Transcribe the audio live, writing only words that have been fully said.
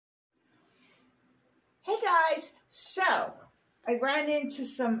guys, so I ran into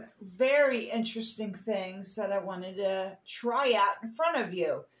some very interesting things that I wanted to try out in front of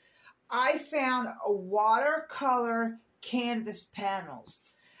you. I found a watercolor canvas panels.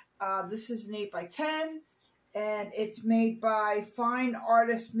 This is an 8x10 and it's made by Fine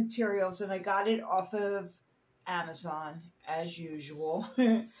Artist Materials, and I got it off of Amazon as usual.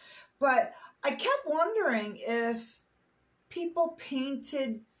 But I kept wondering if people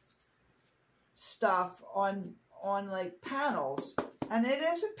painted stuff on like panels, and it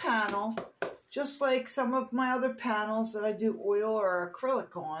is a panel just like some of my other panels that I do oil or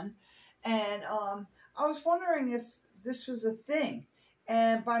acrylic on, and I was wondering if this was a thing,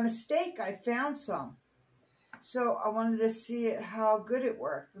 and by mistake I found some, so I wanted to see how good it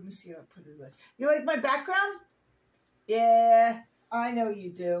worked. Let me see if I put it in. You like my background? Yeah, I know you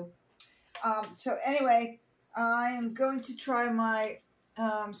do. So anyway, I am going to try my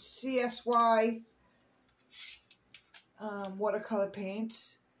CSY watercolor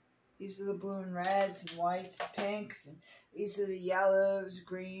paints. These are the blue and reds and whites and pinks, and these are the yellows,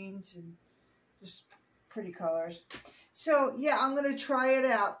 greens, and just pretty colors. So yeah, I'm going to try it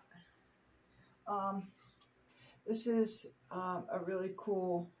out. This is a really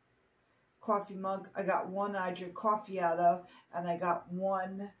cool coffee mug. I got one I drink coffee out of, and I got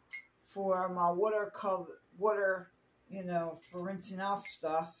one for my water, you know, for rinsing off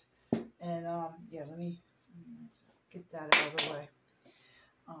stuff. And yeah, let me get that out of the way.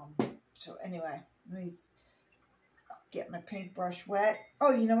 So anyway, let me get my paintbrush wet.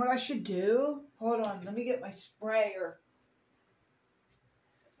 Oh, you know what I should do? Hold on, let me get my sprayer.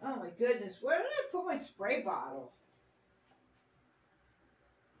 Oh my goodness, where did I put my spray bottle?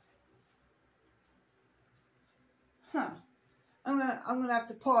 Huh. I'm gonna have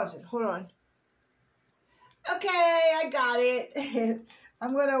to pause it. Hold on. Okay, I got it.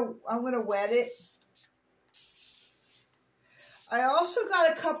 I'm gonna wet it. I also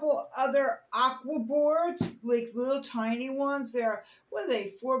got a couple other aqua boards, like little tiny ones. They're, what are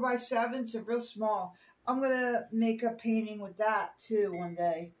they, 4x7s? They're real small. I'm gonna make a painting with that too one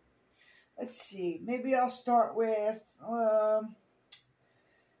day. Let's see. Maybe I'll start with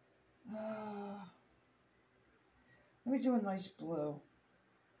let me do a nice blue.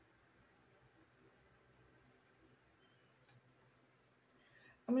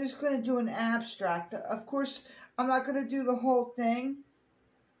 I'm just going to do an abstract. Of course, I'm not going to do the whole thing.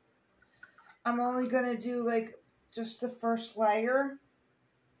 I'm only going to do like just the first layer.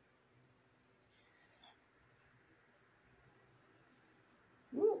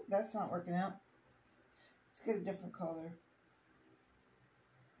 Ooh, that's not working out. Let's get a different color.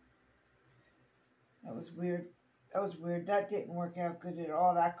 That was weird. That was weird. That didn't work out good at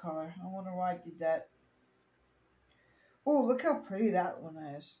all, that color. I wonder why I did that. Oh, look how pretty that one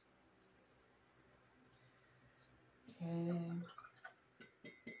is. Okay.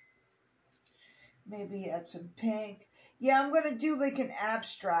 Maybe add some pink. Yeah, I'm going to do like an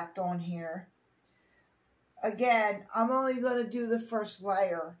abstract on here. Again, I'm only going to do the first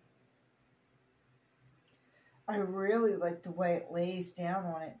layer. I really like the way it lays down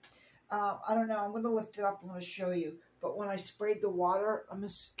on it. I don't know. I'm going to lift it up. I'm going to show you. But when I sprayed the water,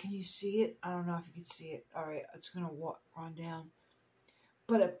 can you see it? I don't know if you can see it. All right, it's going to run down.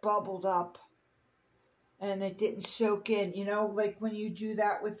 But it bubbled up. And it didn't soak in. You know, like when you do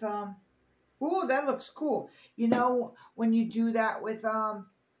that with, ooh, that looks cool. You know, when you do that with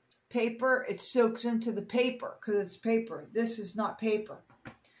paper, it soaks into the paper because it's paper. This is not paper.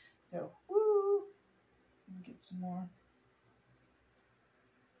 So, woo. Let me get some more.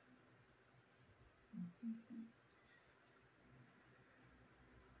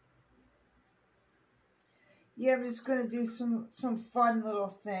 Yeah, I'm just going to do some fun little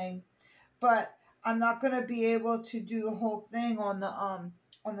thing. But I'm not going to be able to do the whole thing on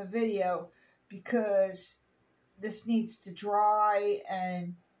the video because this needs to dry,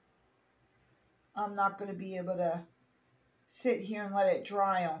 and I'm not going to be able to sit here and let it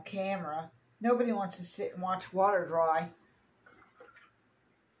dry on camera. Nobody wants to sit and watch water dry.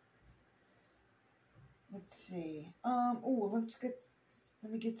 Let's see. Oh,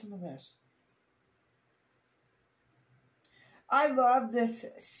 let me get some of this. I love this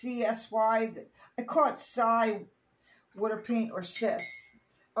CSY. I call it Psy water paint, or CIS.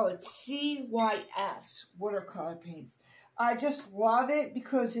 Oh, it's CYS watercolor paints. I just love it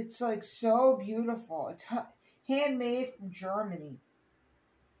because it's like so beautiful. It's handmade from Germany.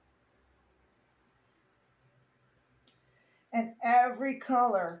 And every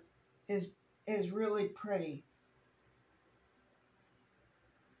color is really pretty.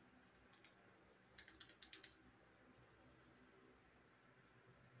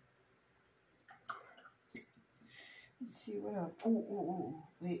 Let's see what else. Oh,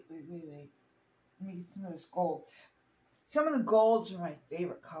 wait. Let me get some of this gold. Some of the golds are my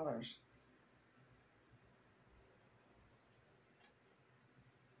favorite colors.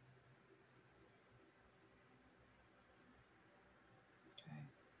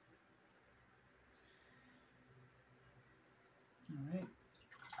 Okay.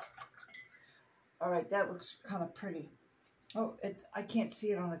 All right, that looks kind of pretty. Oh, I can't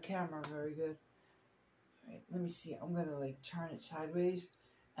see it on the camera very good. All right, let me see. I'm going to like turn it sideways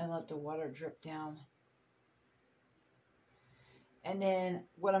and let the water drip down. And then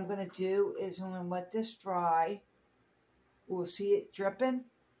what I'm going to do is I'm going to let this dry. We'll see it dripping.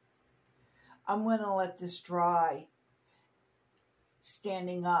 I'm going to let this dry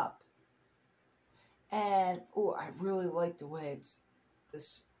standing up. And, oh, I really like the way it's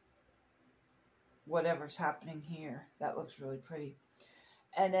this, whatever's happening here. That looks really pretty.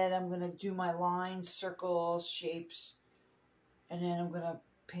 And then I'm going to do my lines, circles, shapes. And then I'm going to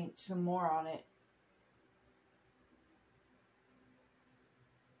paint some more on it.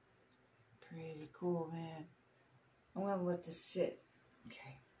 Pretty cool, man. I'm going to let this sit.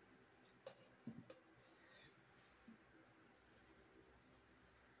 Okay.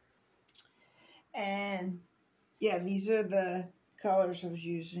 And, yeah, these are the colors I was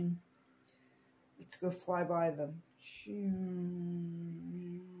using. Let's go fly by them.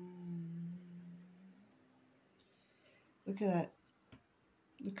 Look at that.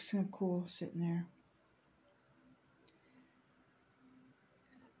 Looks kind of cool sitting there.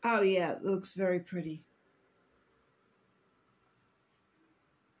 Oh, yeah, it looks very pretty.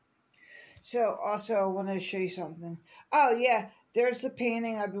 So, also, I want to show you something. Oh, yeah, there's the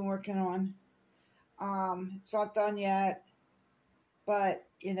painting I've been working on. It's not done yet, but,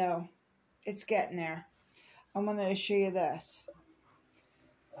 you know, it's getting there. I'm going to show you this.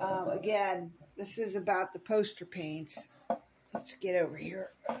 Again, this is about the poster paints. Let's get over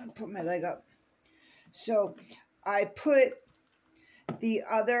here. Put my leg up. So, I put the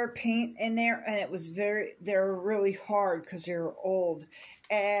other paint in there, and it was they're really hard because they're old.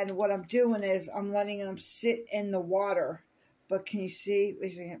 And what I'm doing is I'm letting them sit in the water. But can you see?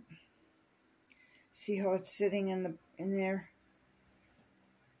 Wait a second. See how it's sitting in there?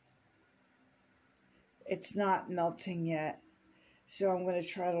 It's not melting yet. So I'm going to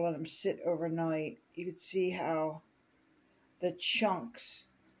try to let them sit overnight. You can see how the chunks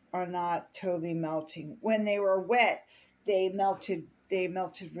are not totally melting. When they were wet, they melted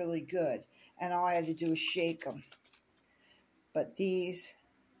really good, and all I had to do was shake them. But these,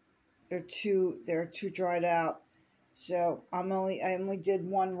 they're too dried out. So I only did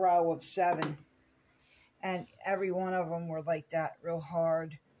one row of 7, and every one of them were like that, real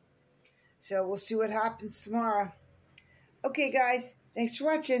hard. So we'll see what happens tomorrow. Okay, guys, thanks for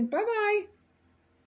watching. Bye bye.